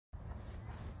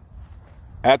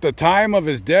At the time of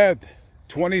his death,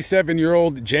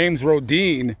 27-year-old James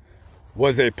Rodin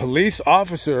was a police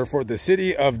officer for the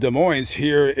city of Des Moines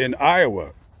here in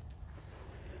Iowa.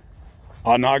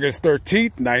 On August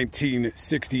 13th,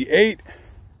 1968,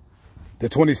 the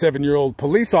 27-year-old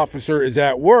police officer is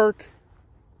at work.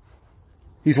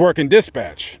 He's working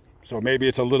dispatch, so maybe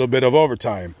it's a little bit of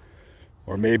overtime.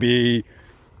 Or maybe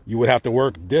you would have to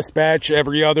work dispatch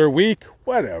every other week,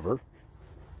 whatever.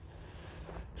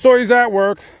 So he's at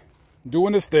work,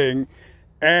 doing his thing,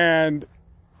 and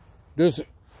there's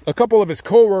a couple of his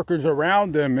co-workers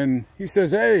around him, and he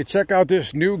says, "Hey, check out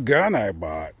this new gun I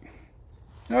bought."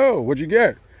 "Oh, what'd you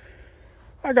get?"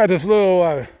 "I got this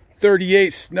little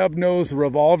 38 snub-nosed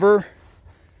revolver."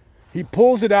 He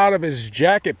pulls it out of his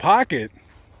jacket pocket,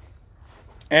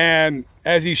 and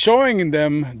as he's showing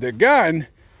them the gun,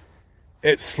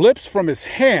 it slips from his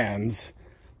hands,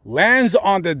 lands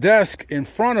on the desk in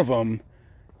front of him.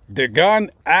 The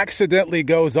gun accidentally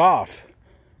goes off.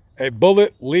 A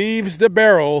bullet leaves the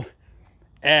barrel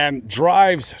and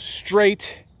drives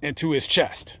straight into his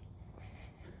chest.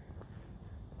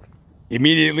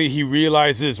 Immediately, he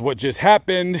realizes what just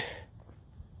happened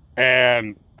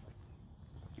and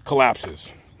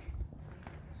collapses.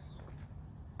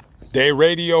 They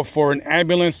radio for an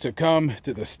ambulance to come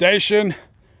to the station.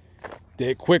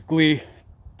 They quickly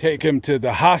take him to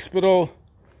the hospital,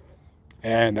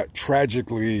 and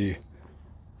tragically,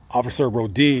 Officer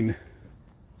Rodin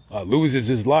loses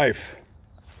his life.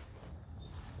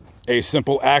 A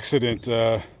simple accident.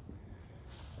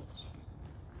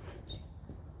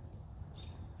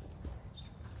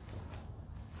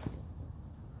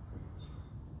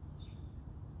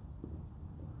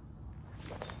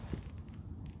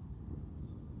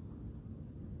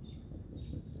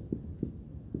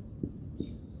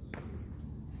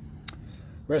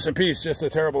 Rest in peace, just a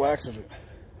terrible accident.